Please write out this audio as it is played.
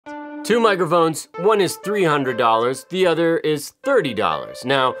Two microphones, one is $300, the other is $30.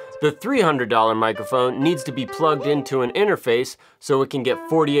 Now, the $300 microphone needs to be plugged into an interface so it can get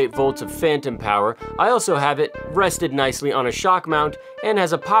 48 volts of phantom power. I also have it rested nicely on a shock mount and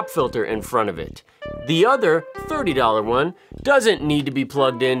has a pop filter in front of it. The other $30 one doesn't need to be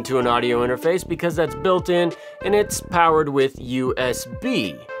plugged into an audio interface because that's built in and it's powered with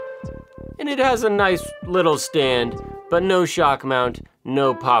USB. And it has a nice little stand, but no shock mount,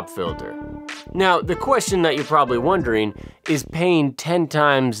 no pop filter. Now, the question that you're probably wondering is paying 10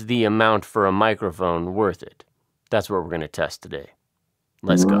 times the amount for a microphone worth it? That's what we're gonna test today.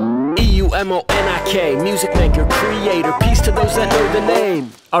 Let's go. E-U-M-O-N-I-K, music maker, creator, peace to those that know the name.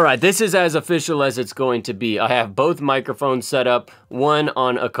 All right, this is as official as it's going to be. I have both microphones set up, one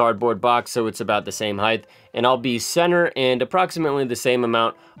on a cardboard box, so it's about the same height, and I'll be center and approximately the same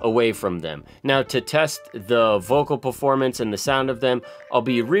amount away from them. Now, to test the vocal performance and the sound of them, I'll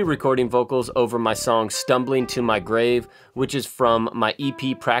be re-recording vocals over my song Stumbling to My Grave, which is from my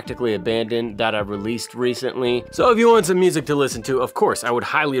EP Practically Abandoned that I released recently. So if you want some music to listen to, of course, I would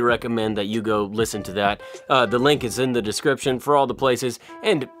highly recommend that you go listen to that. The link is in the description for all the places,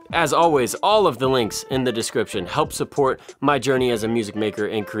 and as always, all of the links in the description help support my journey as a music maker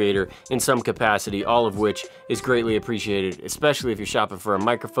and creator in some capacity, all of which is greatly appreciated, especially if you're shopping for a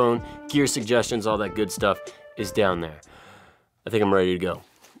microphone. Gear suggestions, all that good stuff is down there. I think I'm ready to go.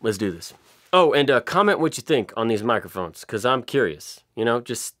 Let's do this. Oh, and comment what you think on these microphones, because I'm curious. You know,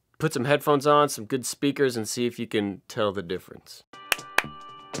 just put some headphones on, some good speakers, and see if you can tell the difference.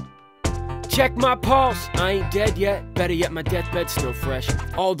 Check my pulse, I ain't dead yet. Better yet, my deathbed's still fresh.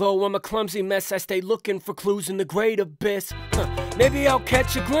 Although I'm a clumsy mess, I stay looking for clues in the great abyss. Maybe I'll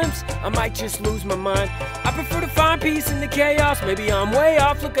catch a glimpse, I might just lose my mind. I prefer to find peace in the chaos. Maybe I'm way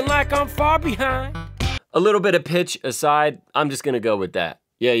off, looking like I'm far behind. A little bit of pitch aside, I'm just gonna go with that.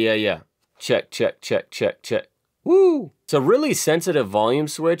 Yeah. Check, check, check, check, check. Woo! It's a really sensitive volume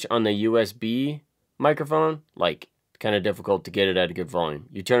switch on the USB microphone, like, kind of difficult to get it at a good volume.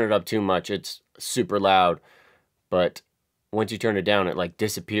 You turn it up too much, it's super loud, but once you turn it down, it like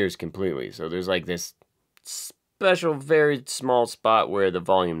disappears completely. So there's like this special, very small spot where the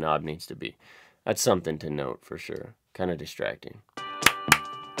volume knob needs to be. That's something to note for sure. Kind of distracting.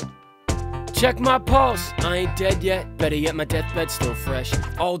 Check my pulse, I ain't dead yet. Better yet, my deathbed's still fresh.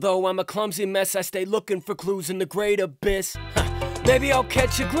 Although I'm a clumsy mess, I stay looking for clues in the great abyss. Maybe I'll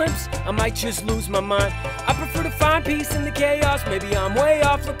catch a glimpse, I might just lose my mind. I prefer to find peace in the chaos. Maybe I'm way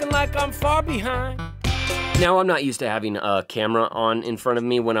off, looking like I'm far behind. Now, I'm not used to having a camera on in front of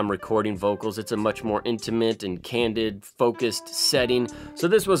me when I'm recording vocals. It's a much more intimate and candid, focused setting. So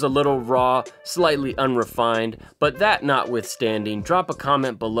this was a little raw, slightly unrefined, but that notwithstanding, drop a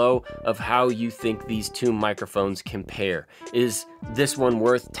comment below of how you think these two microphones compare. Is this one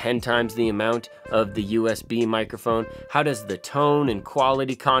worth 10 times the amount of the USB microphone? How does the tone and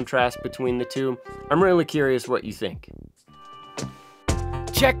quality contrast between the two? I'm really curious what you think.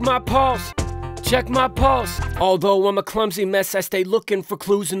 Check my pulse. Check my pulse. Although I'm a clumsy mess, I stay looking for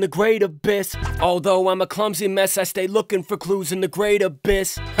clues in the great abyss. Although I'm a clumsy mess, I stay looking for clues in the great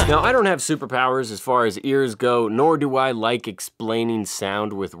abyss. Now, I don't have superpowers as far as ears go, nor do I like explaining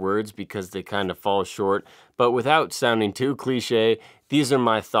sound with words because they kind of fall short. But without sounding too cliche, these are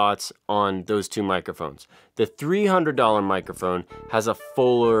my thoughts on those two microphones. The $300 microphone has a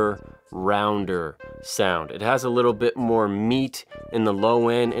fuller, rounder sound. It has a little bit more meat in the low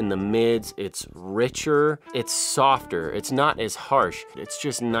end, in the mids. It's richer, it's softer, it's not as harsh. It's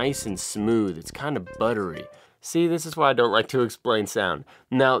just nice and smooth. It's kind of buttery. See, this is why I don't like to explain sound.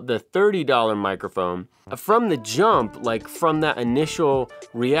 Now, the $30 microphone, from the jump, like from that initial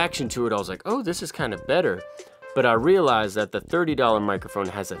reaction to it, I was like, oh, this is kind of better. But I realized that the $30 microphone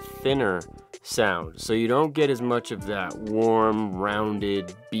has a thinner sound, so you don't get as much of that warm,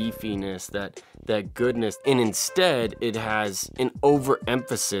 rounded beefiness, that goodness, and instead it has an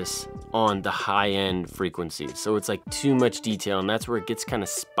overemphasis on the high-end frequencies. So it's like too much detail, and that's where it gets kind of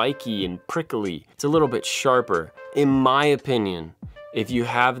spiky and prickly. It's a little bit sharper. In my opinion, if you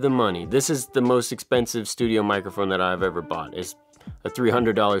have the money, this is the most expensive studio microphone that I've ever bought. It's a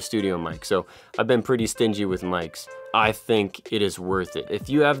 $300 studio mic, so I've been pretty stingy with mics. I think it is worth it. If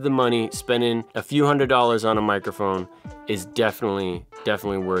you have the money, spending a few $100s on a microphone is definitely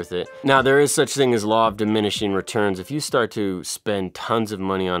worth it. Now, there is such thing as law of diminishing returns. If you start to spend tons of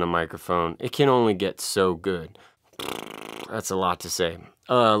money on a microphone, it can only get so good. That's a lot to say.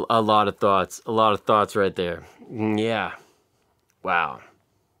 A lot of thoughts right there. Yeah, wow.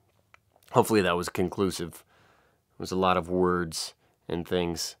 Hopefully that was conclusive. It was a lot of words and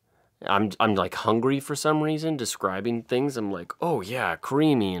things I'm like hungry for some reason, describing things. I'm like, oh yeah,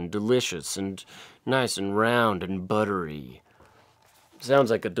 creamy and delicious and nice and round and buttery.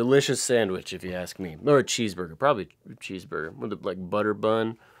 Sounds like a delicious sandwich if you ask me. Or a cheeseburger, probably a cheeseburger with like butter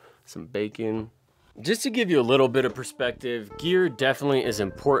bun, some bacon. Just to give you a little bit of perspective, gear definitely is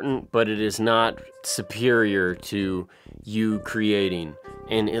important, but it is not superior to you creating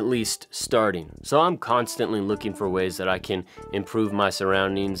and at least starting. So I'm constantly looking for ways that I can improve my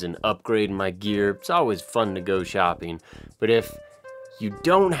surroundings and upgrade my gear. It's always fun to go shopping, but if you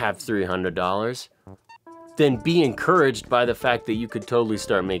don't have $300, then be encouraged by the fact that you could totally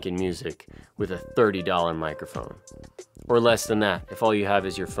start making music with a $30 microphone. Or less than that, if all you have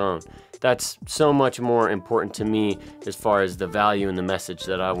is your phone. That's so much more important to me as far as the value and the message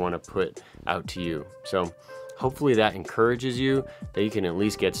that I want to put out to you. So hopefully that encourages you, that you can at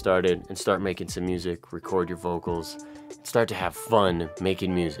least get started and start making some music, record your vocals, and start to have fun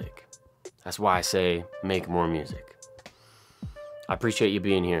making music. That's why I say make more music. I appreciate you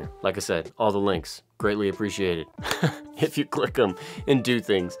being here. Like I said, all the links, greatly appreciated. If you click them and do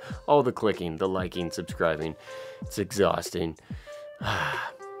things, all the clicking, the liking, subscribing, it's exhausting.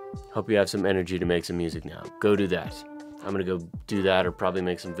 Hope you have some energy to make some music now. Go do that. I'm gonna go do that or probably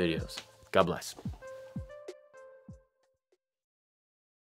make some videos. God bless.